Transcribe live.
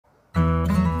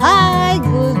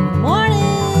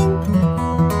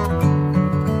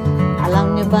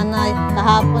ba na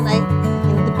kahapon ay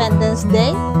Independence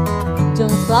Day,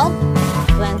 June 12,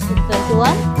 2021?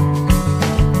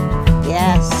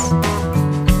 Yes.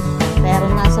 Pero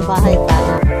nasa bahay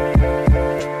tayo.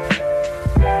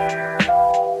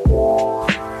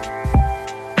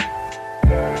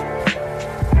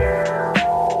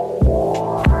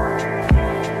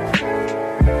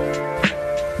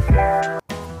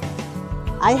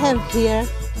 I have here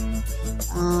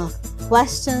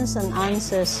questions and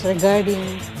answers regarding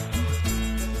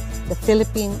the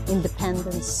Philippine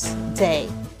Independence Day.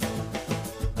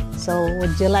 So,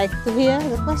 would you like to hear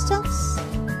the questions?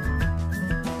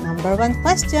 Number 1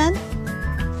 question: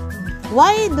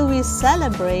 why do we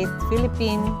celebrate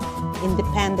Philippine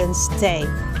Independence Day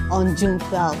on June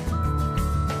 12?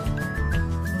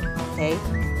 Okay,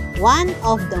 one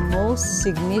of the most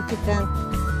significant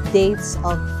dates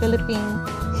of Philippine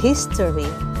history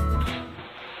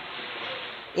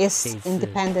is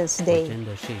Independence Day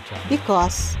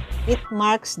because it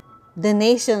marks the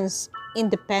nation's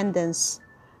independence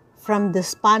from the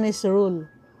Spanish rule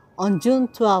on June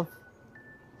 12,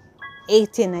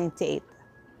 1898.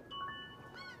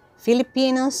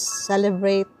 Filipinos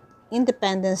celebrate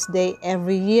Independence Day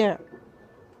every year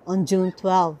on June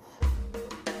 12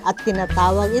 at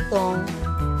tinatawag itong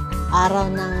Araw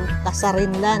ng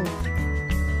Kasarinlan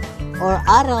or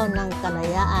Araw ng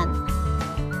Kalayaan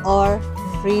or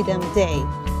Freedom Day.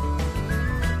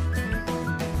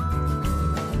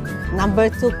 Number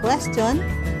 2 question: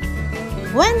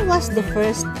 when was the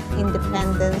first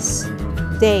Independence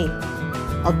Day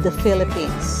of the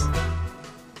Philippines?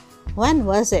 When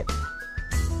was it?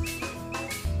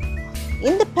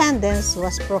 Independence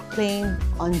was proclaimed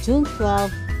on June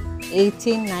 12,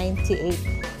 1898.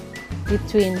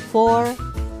 Between 4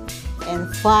 and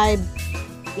 5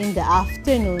 in the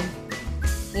afternoon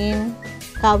in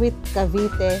Kawit,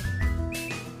 Cavite,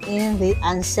 in the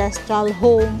ancestral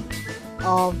home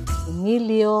of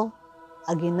Emilio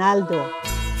Aguinaldo,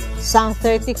 some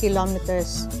 30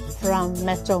 kilometers from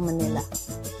Metro Manila.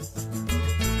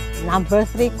 Number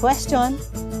 3 question: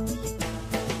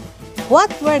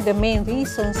 what were the main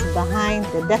reasons behind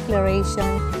the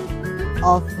Declaration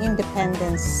of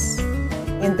Independence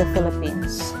in the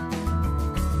Philippines?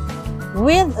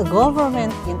 With a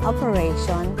government in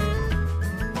operation,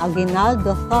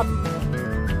 Aguinaldo thought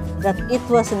that it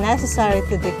was necessary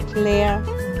to declare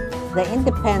the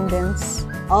independence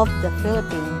of the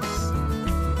Philippines.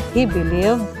 He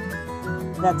believed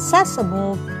that such a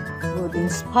move would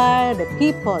inspire the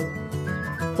people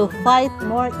to fight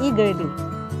more eagerly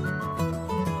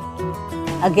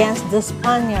against the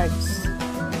Spaniards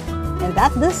and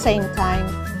at the same time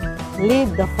lead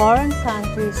the foreign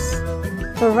countries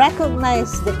to recognize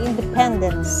the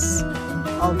independence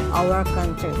of our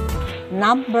country.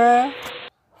 Number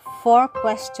 4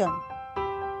 question.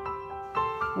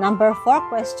 Number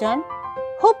 4 question: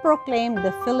 who proclaimed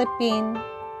the Philippine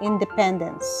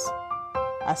independence?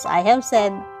 As I have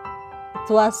said, it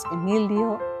was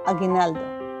Emilio Aguinaldo.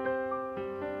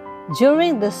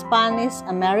 During the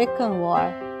Spanish-American War,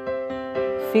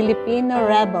 Filipino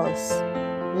rebels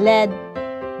led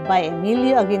by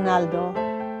Emilio Aguinaldo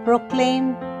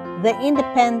proclaimed the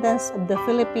independence of the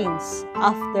Philippines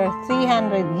after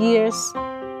 300 years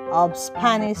of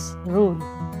Spanish rule.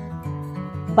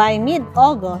 By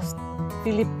mid-August,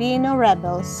 Filipino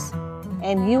rebels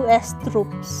and U.S.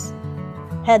 troops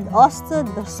had ousted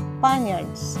the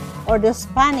Spaniards or the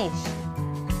Spanish,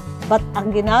 but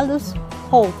Aguinaldo's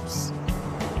hopes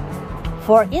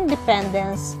for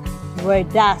independence were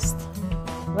dashed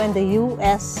when the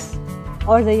U.S.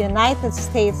 or the United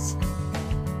States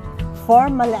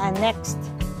formally annexed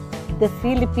the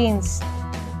Philippines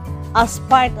as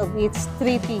part of its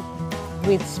treaty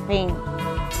with Spain.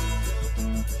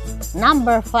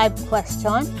 Number 5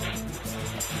 question: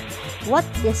 what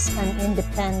is an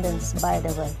independence, by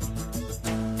the way?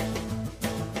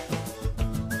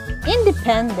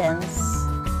 Independence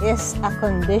is a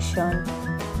condition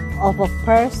of a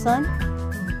person,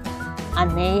 a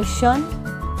nation,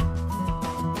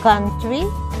 country,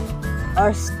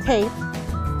 or state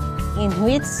in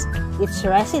which its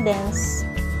residents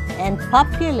and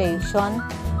population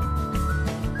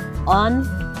on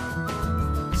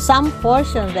some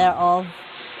portion thereof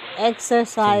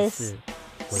exercise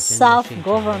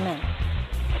self-government,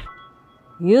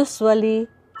 usually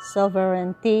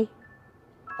sovereignty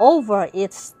over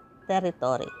its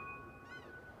territory.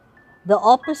 The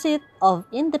opposite of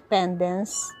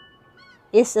independence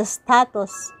is a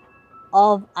status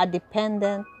of a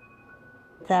dependent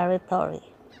territory.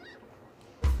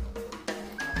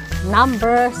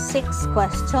 Number 6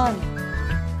 question: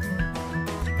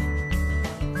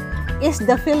 is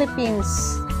the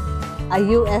Philippines a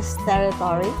U.S.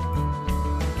 territory?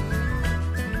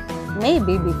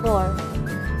 Maybe before.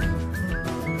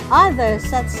 Others,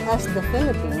 such as the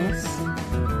Philippines,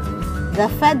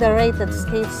 the Federated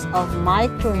States of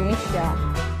Micronesia,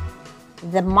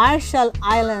 the Marshall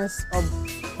Islands of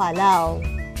Palau,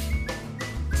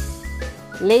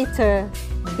 later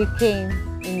became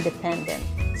independent.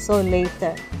 So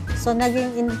later. So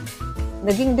naging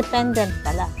dependent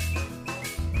pala.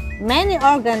 Many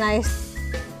organized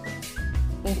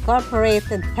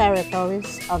incorporated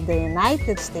territories of the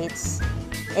United States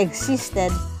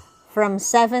existed from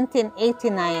 1789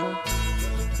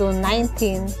 to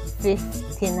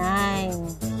 1959.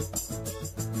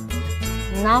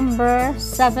 Number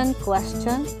 7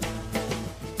 question.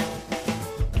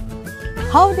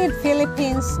 How did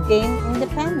Philippines gain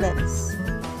independence?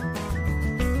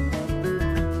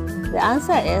 The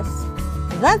answer is,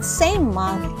 that same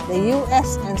month, the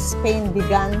U.S. and Spain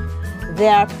began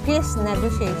their peace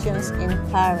negotiations in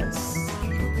Paris.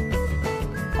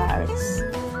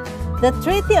 The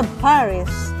Treaty of Paris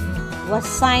was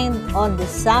signed on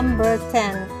December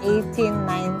 10,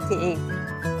 1898.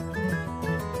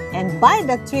 And by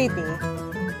the treaty,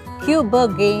 Cuba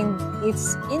gained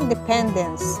its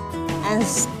independence and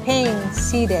Spain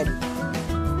ceded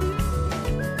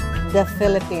the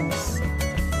Philippines,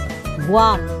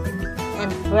 Guam,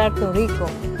 and Puerto Rico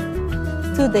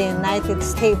to the United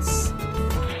States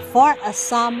for a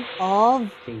sum of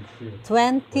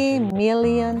 $20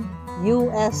 million.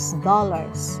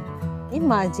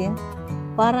 Imagine,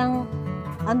 parang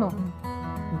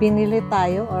binili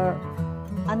tayo, or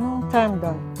anong term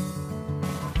doon?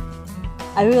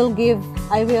 I will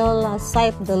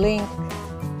cite the link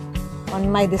on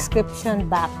my description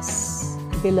box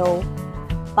below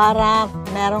para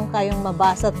meron kayong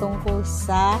mabasa tungkol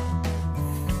sa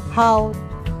how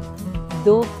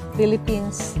do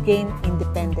Philippines gain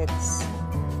independence.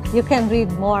 You can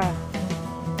read more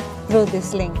through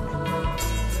this link.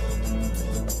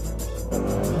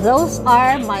 Those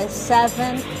are my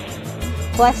 7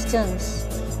 questions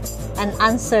and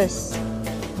answers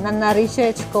na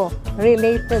na-research ko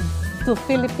related to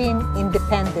Philippine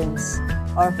independence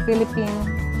or Philippine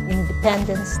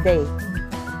Independence Day.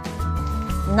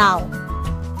 Now,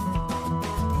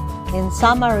 in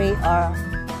summary or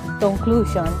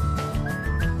conclusion,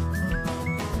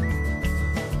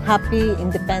 Happy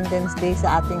Independence Day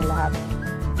sa ating lahat.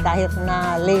 Kahit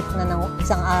na late na ng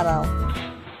isang araw,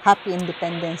 Happy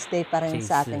Independence Day pa rin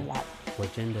sa ating lahat.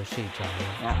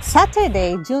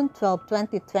 Saturday, June 12,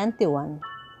 2021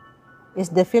 is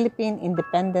the Philippine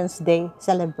Independence Day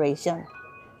celebration.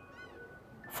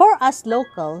 For us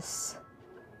locals,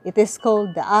 it is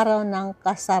called the Araw ng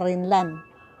Kasarinlan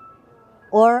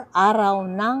or Araw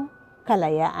ng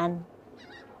Kalayaan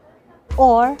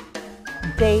or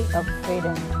Day of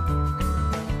Freedom.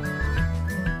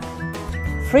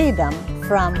 Freedom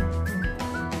from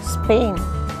Spain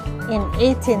in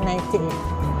 1898.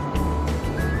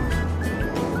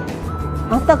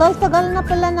 Ang tagal-tagal na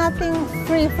pala nating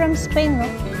free from Spain, no?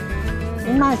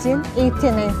 Imagine,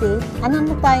 1898. Ano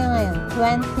na tayo ngayon?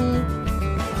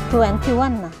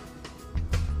 2021 na.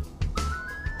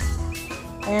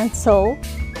 And so,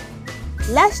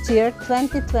 last year,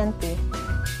 2020,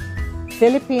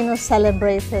 Filipinos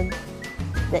celebrated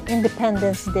the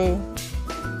Independence Day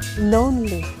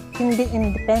lonely, hindi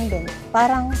independent.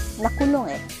 Parang nakulong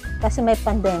kasi may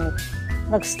pandemic.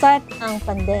 Nag-start ang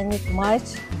pandemic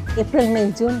March, April,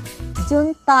 May, June.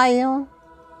 June tayo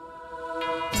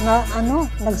na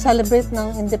nag-celebrate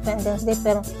ng Independence Day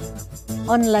pero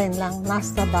online lang,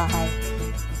 nasa bahay.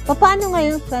 Paano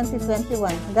ngayon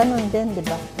 2021? Ganun din, di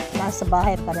ba? Nasa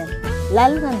bahay pa rin.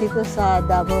 Lalo na dito sa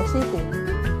Davao City.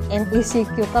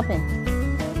 MECQ kami.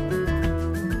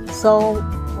 So,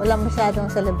 wala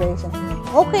masyadong celebration.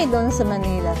 Okay doon sa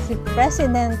Manila. Si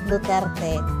President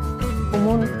Duterte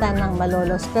pumunta ng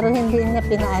Malolos pero hindi niya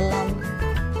pinaalam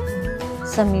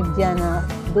sa media na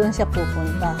doon siya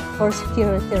pupunta for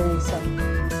security reason.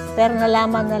 Pero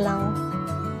nalaman na lang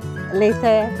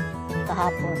later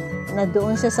kahapon na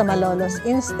doon siya sa Malolos.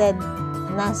 Instead,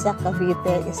 nasa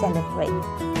Cavite i-celebrate.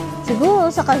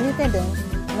 Siguro sa Cavite din,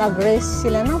 nag-raise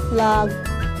sila ng flag.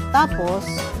 Tapos,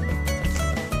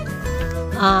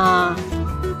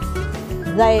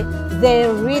 they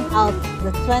read out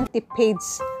the 20-page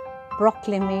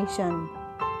proclamation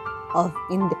of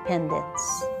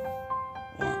independence.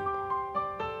 Yan.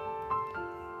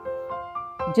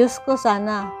 Diyos ko,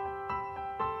 sana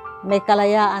may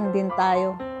kalayaan din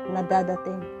tayo na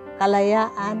dadating.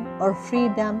 Kalayaan or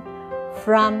freedom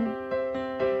from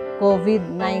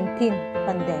COVID-19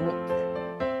 pandemic.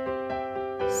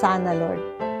 Sana, Lord.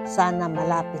 Sana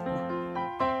malapit na.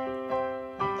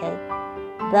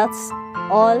 That's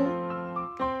all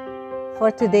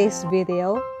for today's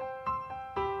video.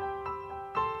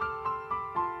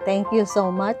 Thank you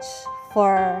so much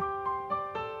for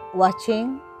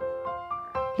watching.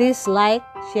 Please like,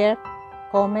 share,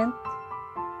 comment,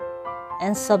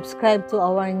 and subscribe to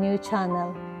our new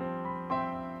channel.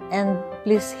 And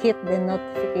please hit the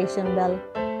notification bell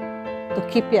to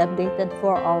keep you updated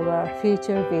for our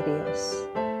future videos.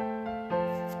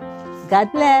 God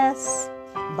bless.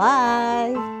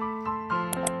 Bye.